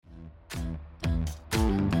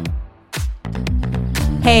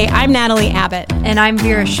Hey, I'm Natalie Abbott. And I'm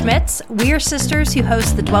Vera Schmitz. We are sisters who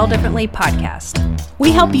host the Dwell Differently podcast.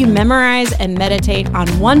 We help you memorize and meditate on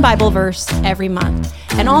one Bible verse every month.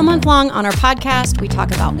 And all month long on our podcast, we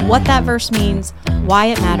talk about what that verse means, why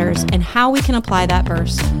it matters, and how we can apply that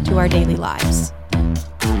verse to our daily lives.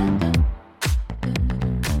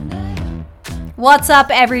 What's up,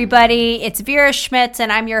 everybody? It's Vera Schmitz,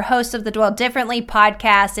 and I'm your host of the Dwell Differently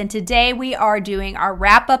podcast. And today we are doing our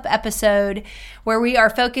wrap-up episode where we are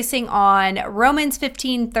focusing on Romans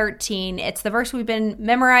 15:13. It's the verse we've been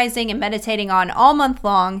memorizing and meditating on all month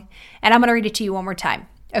long, and I'm going to read it to you one more time.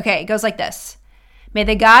 Okay, it goes like this. May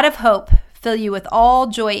the God of hope fill you with all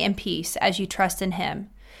joy and peace as you trust in him,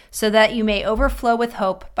 so that you may overflow with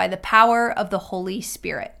hope by the power of the Holy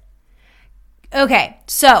Spirit. Okay,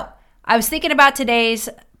 so I was thinking about today's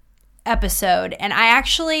episode, and I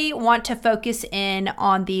actually want to focus in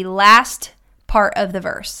on the last part of the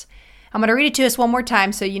verse. I'm going to read it to us one more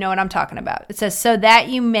time so you know what I'm talking about. It says, so that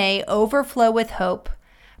you may overflow with hope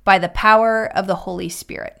by the power of the Holy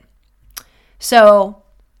Spirit. So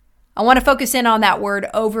I want to focus in on that word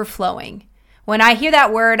overflowing. When I hear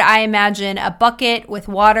that word, I imagine a bucket with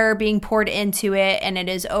water being poured into it, and it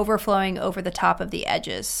is overflowing over the top of the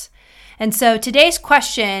edges. And so today's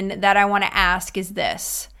question that I want to ask is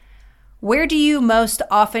this. Where do you most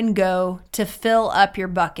often go to fill up your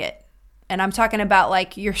bucket? And I'm talking about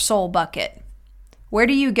like your soul bucket. Where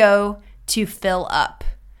do you go to fill up?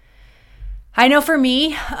 I know for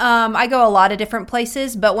me, I go a lot of different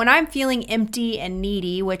places, but when I'm feeling empty and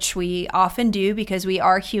needy, which we often do because we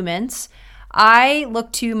are humans, I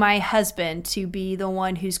look to my husband to be the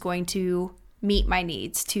one who's going to meet my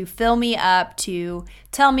needs, to fill me up, to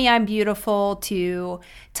tell me I'm beautiful, to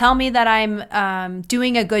tell me that I'm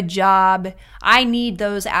doing a good job. I need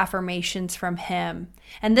those affirmations from him.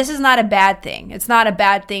 And this is not a bad thing. It's not a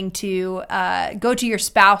bad thing to go to your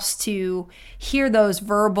spouse to hear those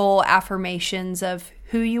verbal affirmations of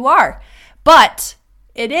who you are. But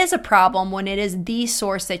it is a problem when it is the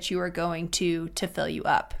source that you are going to fill you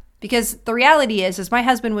up. Because the reality is my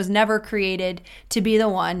husband was never created to be the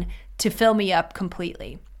one to fill me up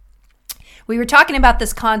completely. We were talking about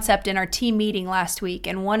this concept in our team meeting last week,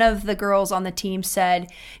 and one of the girls on the team said,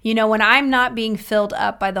 you know, when I'm not being filled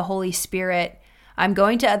up by the Holy Spirit, I'm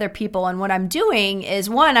going to other people, and what I'm doing is,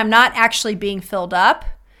 one, I'm not actually being filled up.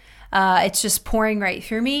 It's just pouring right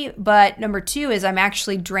through me. But number two is I'm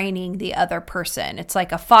actually draining the other person. It's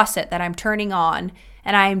like a faucet that I'm turning on,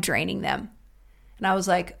 and I am draining them. And I was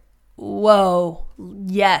like, whoa,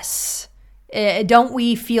 yes. Don't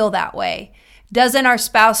we feel that way? Doesn't our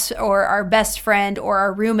spouse or our best friend or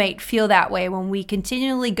our roommate feel that way when we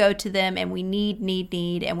continually go to them and we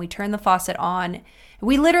need, and we turn the faucet on?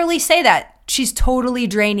 We literally say that. She's totally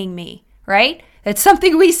draining me, right? It's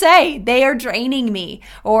something we say. They are draining me.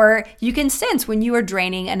 Or you can sense when you are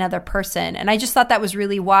draining another person. And I just thought that was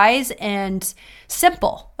really wise and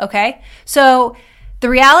simple, okay? So the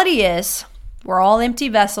reality is we're all empty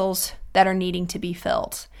vessels that are needing to be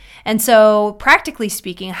filled. And so practically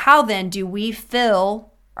speaking, how then do we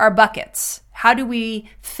fill our buckets? How do we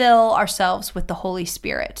fill ourselves with the Holy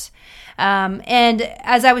Spirit? And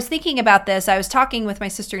as I was thinking about this, I was talking with my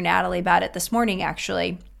sister Natalie about it this morning,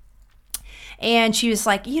 actually. And she was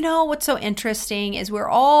like, you know, what's so interesting is we're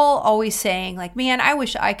all always saying like, man, I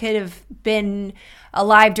wish I could have been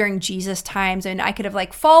alive during Jesus times and I could have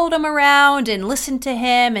like followed him around and listened to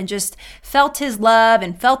him and just felt his love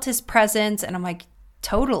and felt his presence. And I'm like,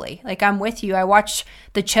 totally. Like, I'm with you. I watch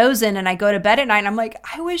The Chosen and I go to bed at night and I'm like,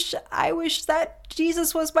 I wish that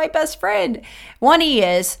Jesus was my best friend. One, he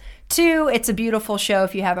is. Two, it's a beautiful show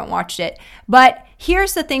if you haven't watched it. But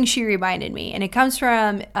here's the thing she reminded me, and it comes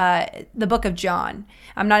from the book of John.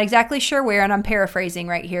 I'm not exactly sure where, and I'm paraphrasing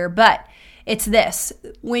right here, but it's this.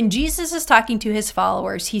 When Jesus is talking to his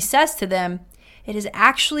followers, he says to them, it is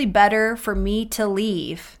actually better for me to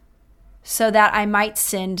leave so that I might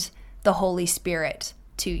send the Holy Spirit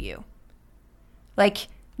to you. Like,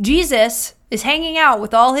 Jesus is hanging out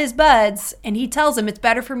with all his buds, and he tells them it's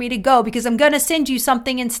better for me to go because I'm going to send you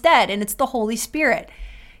something instead, and it's the Holy Spirit.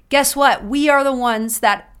 Guess what? We are the ones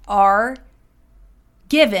that are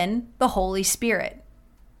given the Holy Spirit.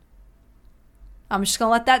 I'm just going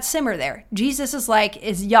to let that simmer there. Jesus is like,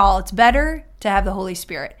 it's better to have the Holy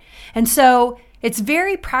Spirit. And so it's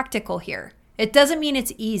very practical here. It doesn't mean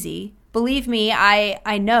it's easy. Believe me,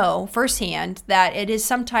 I know firsthand that it is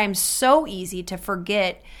sometimes so easy to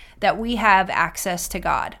forget that we have access to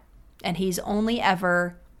God and he's only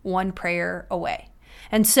ever one prayer away.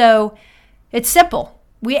 And so it's simple.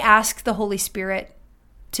 We ask the Holy Spirit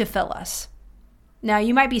to fill us. Now,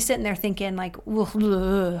 you might be sitting there thinking like,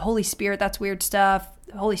 Holy Spirit, that's weird stuff.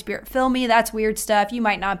 Holy Spirit, fill me, that's weird stuff. You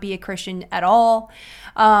might not be a Christian at all.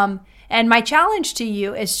 And my challenge to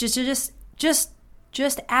you is just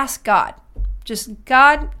ask God. Just,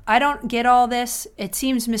 God, I don't get all this. It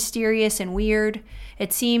seems mysterious and weird.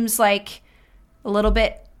 It seems like a little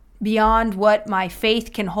bit beyond what my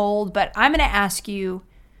faith can hold, but I'm going to ask you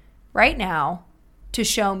right now to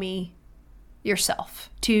show me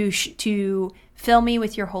yourself, to fill me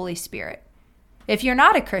with your Holy Spirit. If you're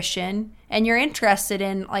not a Christian and you're interested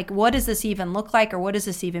in like, what does this even look like, or what does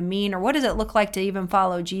this even mean, or what does it look like to even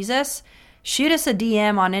follow Jesus, shoot us a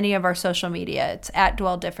DM on any of our social media. It's at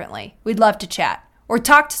Dwell Differently. We'd love to chat, or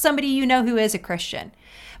talk to somebody you know who is a Christian.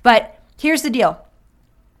 But here's the deal.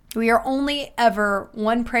 We are only ever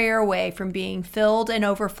one prayer away from being filled and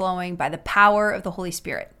overflowing by the power of the Holy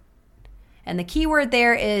Spirit. And the key word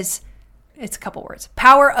there is, it's a couple words,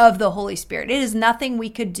 power of the Holy Spirit. It is nothing we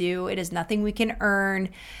could do. It is nothing we can earn.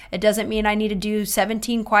 It doesn't mean I need to do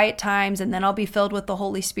 17 quiet times and then I'll be filled with the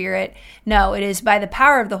Holy Spirit. No, it is by the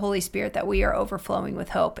power of the Holy Spirit that we are overflowing with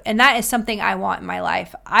hope. And that is something I want in my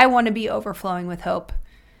life. I want to be overflowing with hope.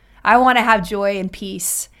 I want to have joy and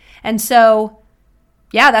peace. And so,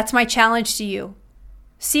 yeah, that's my challenge to you.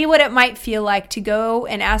 See what it might feel like to go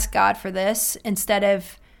and ask God for this instead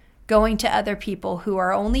of going to other people who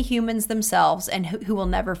are only humans themselves and who will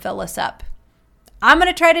never fill us up. I'm going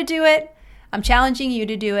to try to do it. I'm challenging you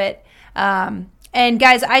to do it. And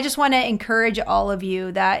guys, I just want to encourage all of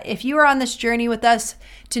you that if you are on this journey with us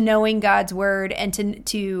to knowing God's word and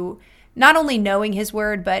to not only knowing his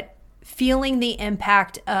word, but feeling the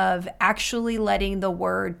impact of actually letting the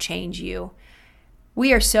word change you,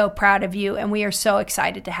 we are so proud of you and we are so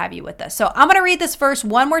excited to have you with us. So I'm going to read this verse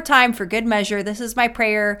one more time for good measure. This is my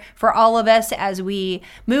prayer for all of us as we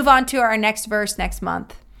move on to our next verse next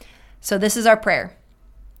month. So this is our prayer.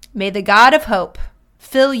 May the God of hope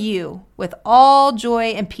fill you with all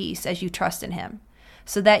joy and peace as you trust in him,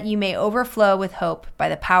 so that you may overflow with hope by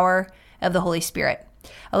the power of the Holy Spirit.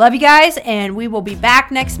 I love you guys, and we will be back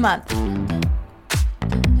next month.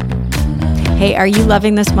 Hey, are you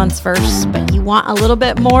loving this month's verse, but you want a little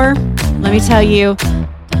bit more? Let me tell you,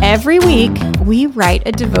 every week we write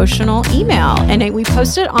a devotional email and we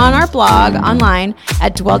post it on our blog online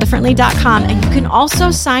at dwelldifferently.com. And you can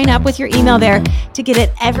also sign up with your email there to get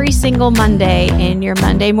it every single Monday in your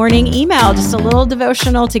Monday morning email, just a little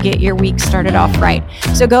devotional to get your week started off right.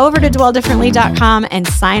 So go over to dwelldifferently.com and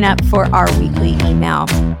sign up for our weekly email.